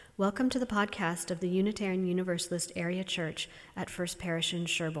Welcome to the podcast of the Unitarian Universalist Area Church at First Parish in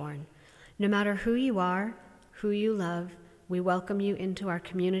Sherborn. No matter who you are, who you love, we welcome you into our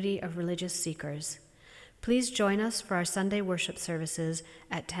community of religious seekers. Please join us for our Sunday worship services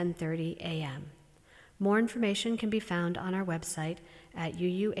at 10:30 a.m. More information can be found on our website at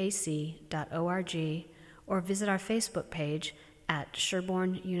uuac.org or visit our Facebook page at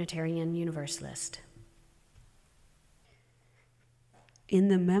Sherborn Unitarian Universalist. In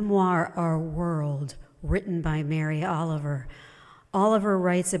the memoir Our World, written by Mary Oliver, Oliver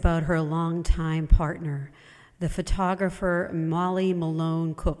writes about her longtime partner, the photographer Molly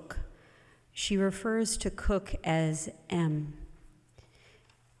Malone Cook. She refers to Cook as M.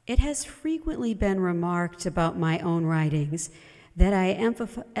 It has frequently been remarked about my own writings that I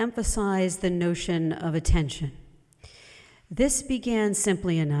emphasize the notion of attention. This began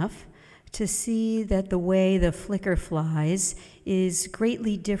simply enough to see that the way the flicker flies is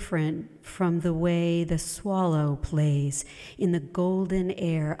greatly different from the way the swallow plays in the golden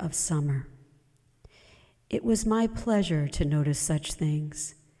air of summer. It was my pleasure to notice such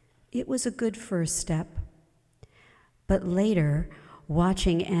things. It was a good first step. But later,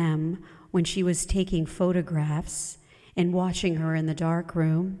 watching M when she was taking photographs and watching her in the dark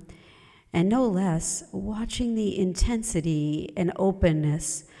room, and no less, watching the intensity and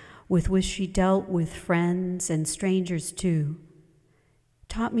openness with which she dealt with friends and strangers too,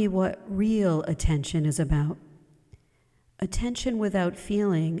 taught me what real attention is about. Attention without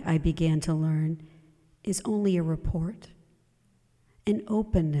feeling, I began to learn, is only a report. An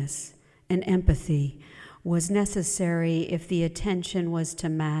openness and empathy was necessary if the attention was to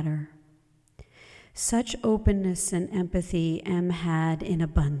matter. Such openness and empathy M had in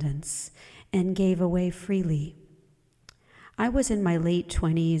abundance and gave away freely. I was in my late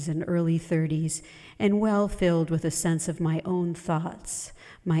 20s and early 30s and well filled with a sense of my own thoughts,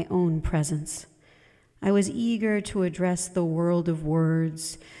 my own presence. I was eager to address the world of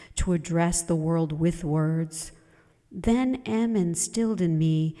words, to address the world with words. Then M instilled in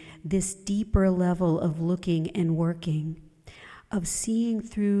me this deeper level of looking and working, of seeing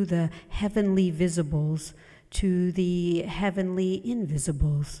through the heavenly visibles to the heavenly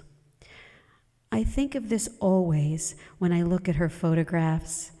invisibles. I think of this always when I look at her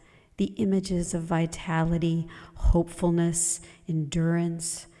photographs, the images of vitality, hopefulness,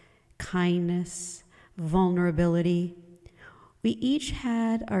 endurance, kindness, vulnerability. We each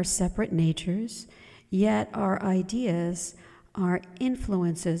had our separate natures, yet our ideas, our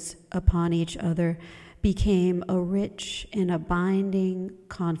influences upon each other became a rich and a binding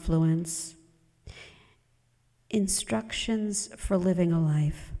confluence. Instructions for living a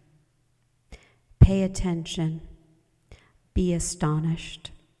life. Pay attention. Be astonished.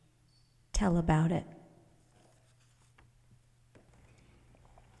 Tell about it.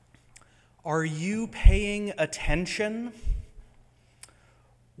 Are you paying attention?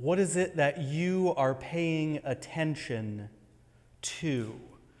 What is it that you are paying attention to?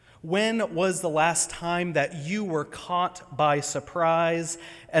 When was the last time that you were caught by surprise,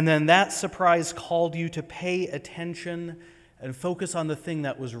 and then that surprise called you to pay attention and focus on the thing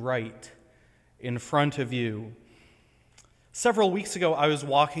that was right in front of you? Several weeks ago, I was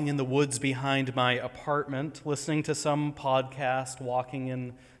walking in the woods behind my apartment, listening to some podcast, walking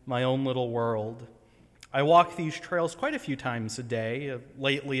in my own little world. I walk these trails quite a few times a day.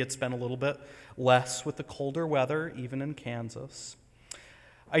 Lately, it's been a little bit less with the colder weather, even in Kansas.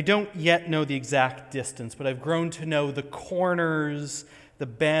 I don't yet know the exact distance, but I've grown to know the corners, the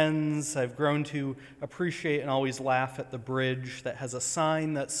bends. I've grown to appreciate and always laugh at the bridge that has a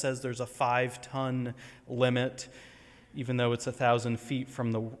sign that says there's a 5-ton limit, even though it's 1,000 feet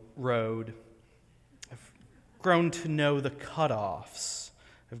from the road. I've grown to know the cutoffs.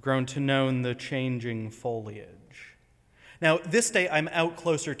 I've grown to know the changing foliage. Now, this day I'm out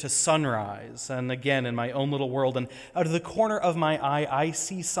closer to sunrise, and again in my own little world, and out of the corner of my eye I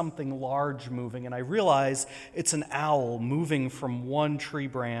see something large moving, and I realize it's an owl moving from one tree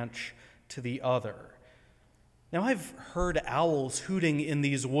branch to the other. Now, I've heard owls hooting in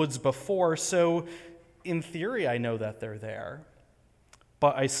these woods before, so in theory I know that they're there.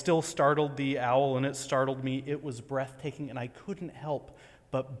 But I still startled the owl, and it startled me. It was breathtaking, and I couldn't help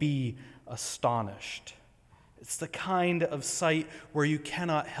but be astonished. It's the kind of sight where you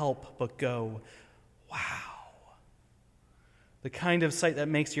cannot help but go, wow. The kind of sight that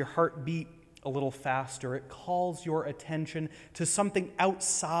makes your heart beat a little faster. It calls your attention to something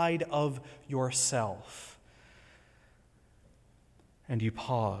outside of yourself. And you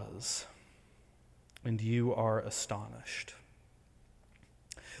pause, and you are astonished.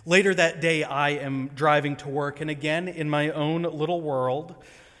 Later that day, I am driving to work, and again, in my own little world,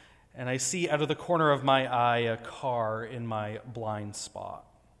 and I see out of the corner of my eye a car in my blind spot.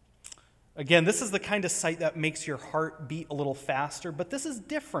 Again, this is the kind of sight that makes your heart beat a little faster, but this is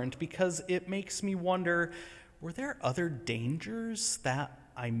different because it makes me wonder, were there other dangers that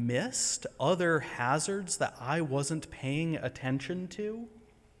I missed, other hazards that I wasn't paying attention to?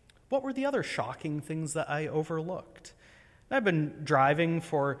 What were the other shocking things that I overlooked? I've been driving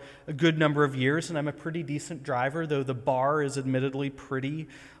for a good number of years, and I'm a pretty decent driver, though the bar is admittedly pretty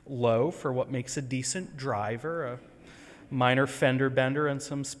low for what makes a decent driver, a minor fender bender and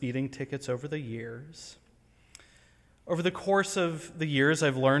some speeding tickets over the years. Over the course of the years,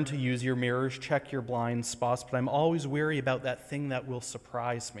 I've learned to use your mirrors, check your blind spots, but I'm always wary about that thing that will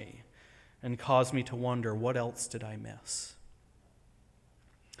surprise me and cause me to wonder, what else did I miss?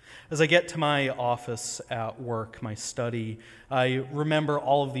 As I get to my office at work, my study, I remember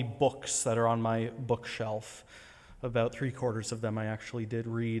all of the books that are on my bookshelf. About 3/4 of them I actually did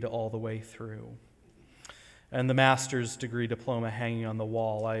read all the way through. And the master's degree diploma hanging on the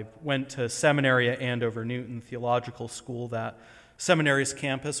wall. I went to seminary at Andover Newton Theological School. That seminary's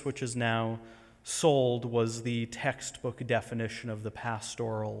campus, which is now sold, was the textbook definition of the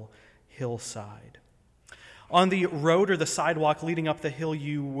pastoral hillside. On the road or the sidewalk leading up the hill,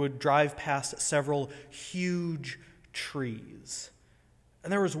 you would drive past several huge trees.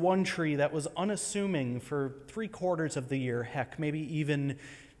 And there was one tree that was unassuming for 3/4 of the year, heck, maybe even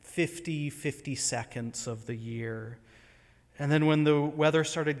 50 seconds of the year. And then when the weather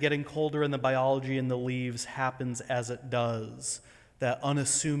started getting colder and the biology in the leaves happens as it does, that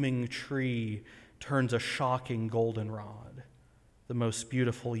unassuming tree turns a shocking goldenrod, the most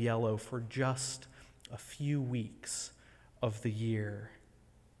beautiful yellow for just a few weeks of the year.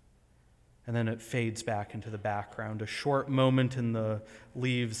 And then it fades back into the background, a short moment in the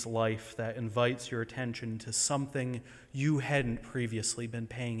leaves' life that invites your attention to something you hadn't previously been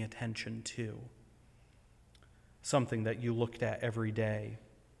paying attention to, something that you looked at every day.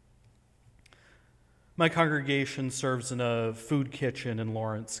 My congregation serves in a food kitchen in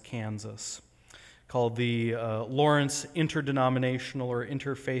Lawrence, Kansas, called the Lawrence Interdenominational or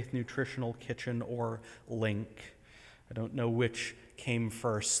Interfaith Nutritional Kitchen, or LINK. I don't know which came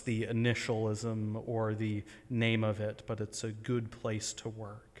first, the initialism or the name of it, but it's a good place to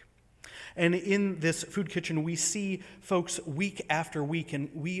work. And in this food kitchen, we see folks week after week, and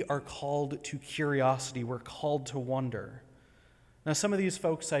we are called to curiosity. We're called to wonder. Now, some of these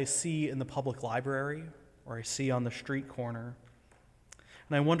folks I see in the public library, or I see on the street corner,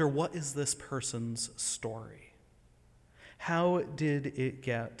 and I wonder, what is this person's story? How did it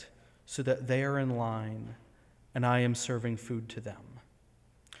get so that they are in line and I am serving food to them?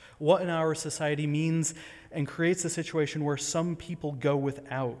 What in our society means and creates a situation where some people go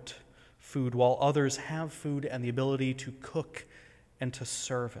without food while others have food and the ability to cook and to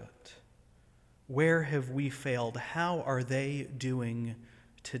serve it? Where have we failed? How are they doing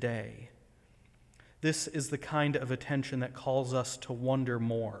today? This is the kind of attention that calls us to wonder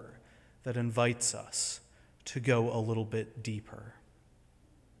more, that invites us to go a little bit deeper.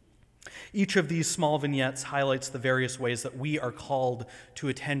 Each of these small vignettes highlights the various ways that we are called to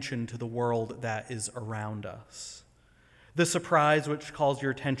attention to the world that is around us. The surprise which calls your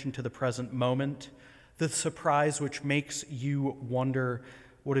attention to the present moment, the surprise which makes you wonder,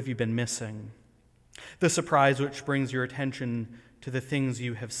 what have you been missing? The surprise which brings your attention to the things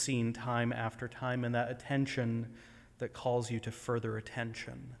you have seen time after time, and that attention that calls you to further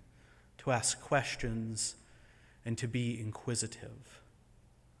attention, to ask questions and to be inquisitive.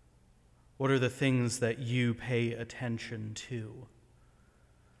 What are the things that you pay attention to?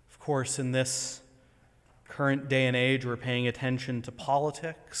 Of course, in this current day and age, we're paying attention to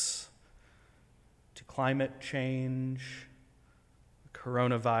politics, to climate change,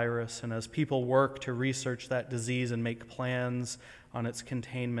 coronavirus, and as people work to research that disease and make plans on its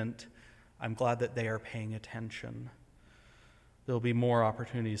containment, I'm glad that they are paying attention. There'll be more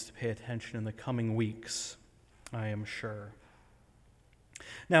opportunities to pay attention in the coming weeks, I am sure.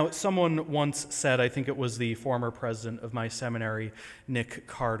 Now, someone once said, I think it was the former president of my seminary, Nick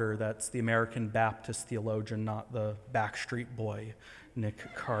Carter, that's the American Baptist theologian, not the Backstreet Boy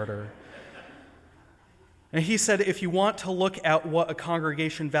Nick Carter. And he said, if you want to look at what a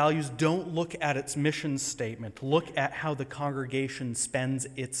congregation values, don't look at its mission statement. Look at how the congregation spends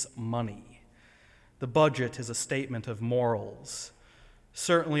its money. The budget is a statement of morals.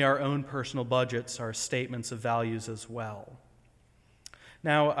 Certainly our own personal budgets are statements of values as well.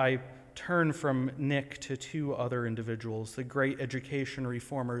 Now I turn from Nick to two other individuals, the great education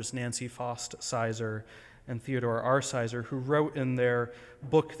reformers Nancy Faust Sizer and Theodore R. Sizer, who wrote in their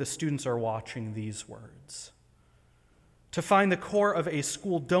book, The Students Are Watching, these words: To find the core of a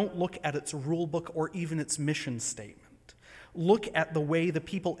school, don't look at its rule book or even its mission statement. Look at the way the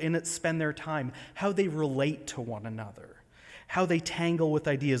people in it spend their time, how they relate to one another, how they tangle with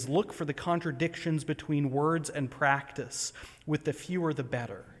ideas. Look for the contradictions between words and practice. With the fewer, the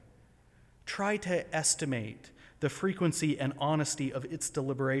better. Try to estimate the frequency and honesty of its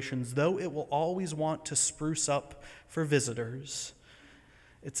deliberations, though it will always want to spruce up for visitors.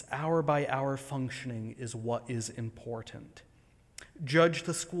 Its hour-by-hour functioning is what is important. Judge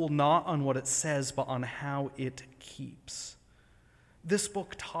the school not on what it says, but on how it keeps. This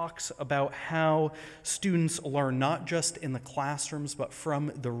book talks about how students learn not just in the classrooms, but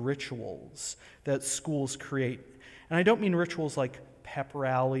from the rituals that schools create. And I don't mean rituals like pep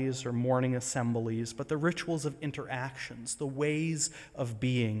rallies or morning assemblies, but the rituals of interactions, the ways of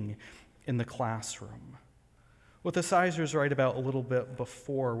being in the classroom. What the Sizers write about a little bit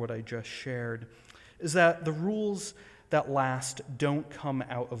before what I just shared is that the rules that last don't come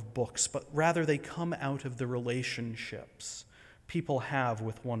out of books, but rather they come out of the relationships people have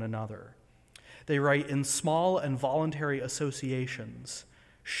with one another. They write, in small and voluntary associations,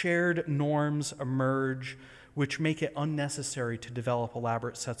 shared norms emerge which make it unnecessary to develop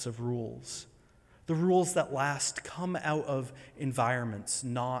elaborate sets of rules. The rules that last come out of environments,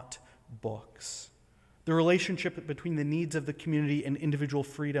 not books. The relationship between the needs of the community and individual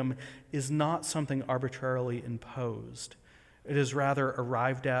freedom is not something arbitrarily imposed. It is rather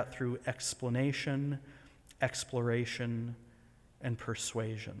arrived at through explanation, exploration, and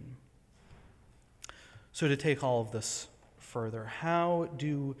persuasion. So to take all of this further, how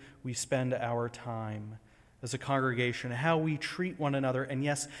do we spend our time as a congregation, how we treat one another, and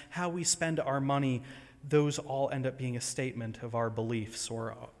yes, how we spend our money, those all end up being a statement of our beliefs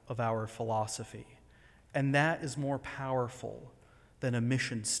or of our philosophy. And that is more powerful than a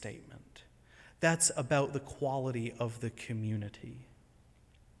mission statement. That's about the quality of the community.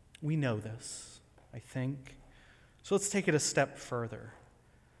 We know this, I think. So let's take it a step further.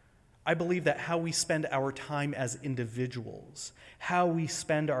 I believe that how we spend our time as individuals, how we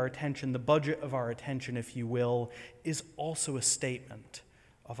spend our attention, the budget of our attention, if you will, is also a statement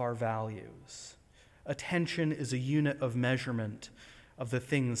of our values. Attention is a unit of measurement of the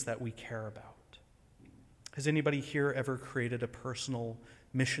things that we care about. Has anybody here ever created a personal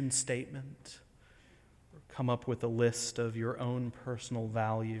mission statement or come up with a list of your own personal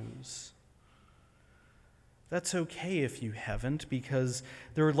values? That's okay if you haven't, because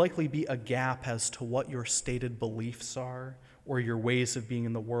there would likely be a gap as to what your stated beliefs are or your ways of being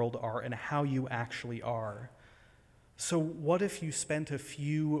in the world are and how you actually are. So what if you spent a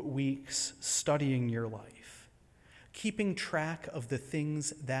few weeks studying your life, keeping track of the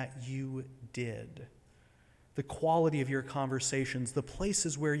things that you did, the quality of your conversations, the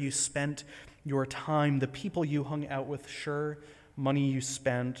places where you spent your time, the people you hung out with, sure, money you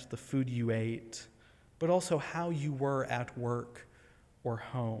spent, the food you ate, but also how you were at work or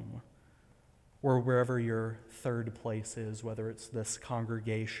home or wherever your third place is, whether it's this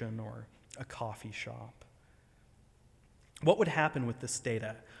congregation or a coffee shop. What would happen with this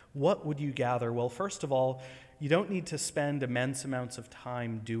data? What would you gather? Well, first of all, you don't need to spend immense amounts of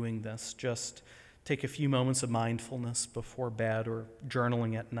time doing this. Just take a few moments of mindfulness before bed or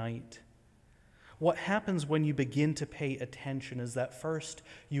journaling at night. What happens when you begin to pay attention is that first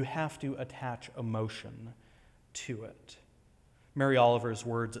you have to attach emotion to it. Mary Oliver's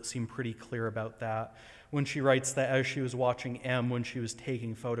words seem pretty clear about that when she writes that as she was watching Em when she was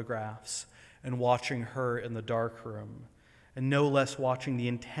taking photographs and watching her in the darkroom, and no less watching the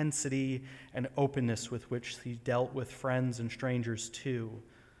intensity and openness with which she dealt with friends and strangers too.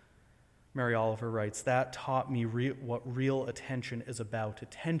 Mary Oliver writes, that taught me what real attention is about.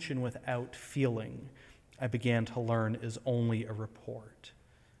 Attention without feeling, I began to learn, is only a report.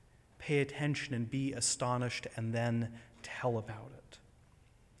 Pay attention and be astonished and then tell about it.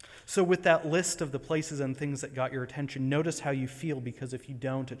 So with that list of the places and things that got your attention, notice how you feel, because if you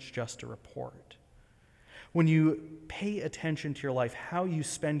don't, it's just a report. When you pay attention to your life, how you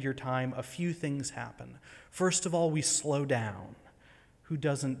spend your time, a few things happen. First of all, we slow down. Who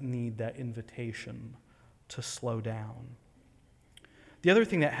doesn't need that invitation to slow down? The other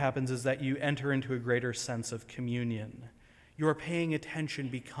thing that happens is that you enter into a greater sense of communion. Your paying attention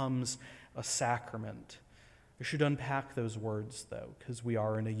becomes a sacrament. I should unpack those words, though, because we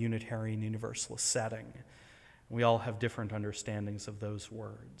are in a Unitarian Universalist setting. We all have different understandings of those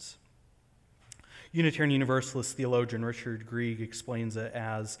words. Unitarian Universalist theologian Richard Grieg explains it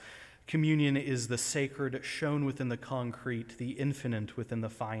as, communion is the sacred shown within the concrete, the infinite within the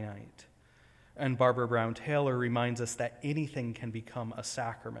finite. And Barbara Brown Taylor reminds us that anything can become a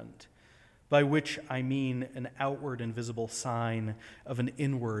sacrament, by which I mean an outward and visible sign of an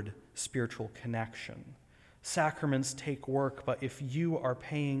inward spiritual connection. Sacraments take work, but if you are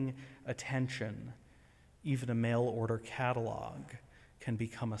paying attention, even a mail-order catalog can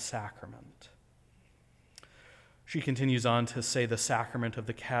become a sacrament. She continues on to say the sacrament of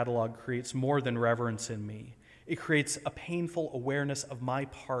the catalog creates more than reverence in me. It creates a painful awareness of my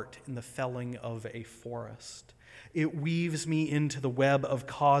part in the felling of a forest. It weaves me into the web of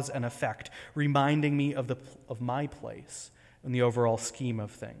cause and effect, reminding me of my place in the overall scheme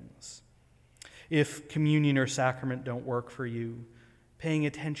of things. If communion or sacrament don't work for you, paying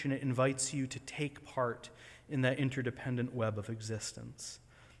attention, it invites you to take part in that interdependent web of existence.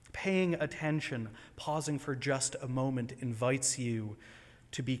 Paying attention, pausing for just a moment, invites you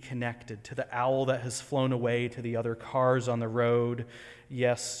to be connected to the owl that has flown away, to the other cars on the road.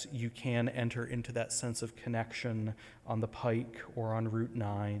 Yes, you can enter into that sense of connection on the Pike or on Route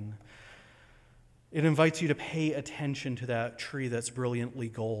 9. It invites you to pay attention to that tree that's brilliantly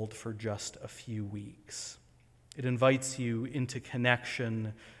gold for just a few weeks. It invites you into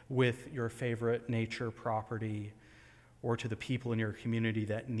connection with your favorite nature property or to the people in your community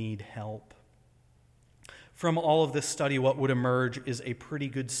that need help. From all of this study, what would emerge is a pretty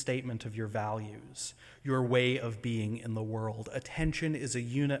good statement of your values, your way of being in the world. Attention is a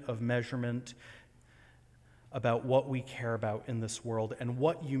unit of measurement about what we care about in this world, and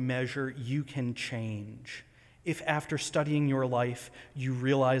what you measure, you can change. If after studying your life, you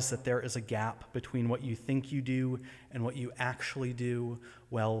realize that there is a gap between what you think you do and what you actually do,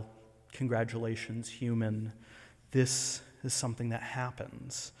 well, congratulations, human. This is something that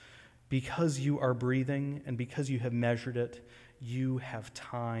happens. Because you are breathing and because you have measured it, you have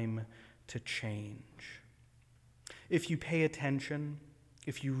time to change. If you pay attention,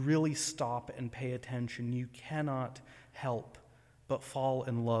 if you really stop and pay attention, you cannot help but fall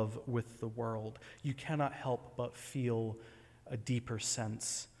in love with the world. You cannot help but feel a deeper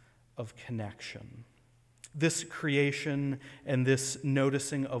sense of connection. This creation and this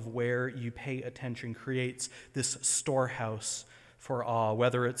noticing of where you pay attention creates this storehouse for awe,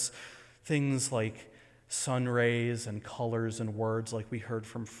 whether it's things like sun rays and colors and words like we heard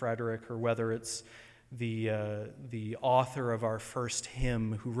from Frederick, or whether it's the author of our first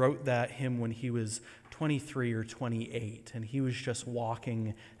hymn who wrote that hymn when he was 23 or 28, and he was just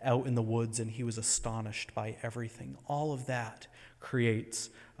walking out in the woods and he was astonished by everything. All of that creates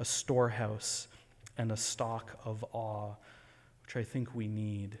a storehouse and a stock of awe, which I think we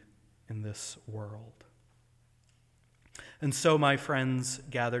need in this world. And so, my friends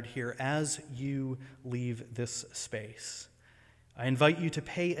gathered here, as you leave this space, I invite you to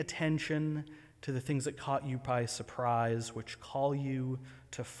pay attention to the things that caught you by surprise, which call you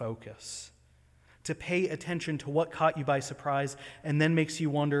to focus. To pay attention to what caught you by surprise and then makes you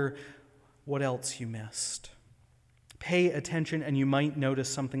wonder what else you missed. Pay attention and you might notice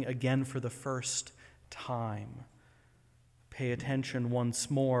something again for the first time. Pay attention once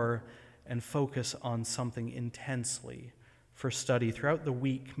more and focus on something intensely for study. Throughout the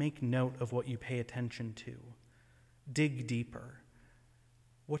week, make note of what you pay attention to. Dig deeper.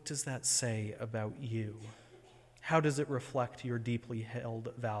 What does that say about you? How does it reflect your deeply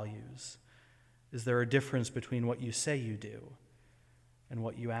held values? Is there a difference between what you say you do and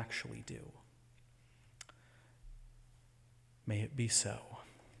what you actually do? May it be so.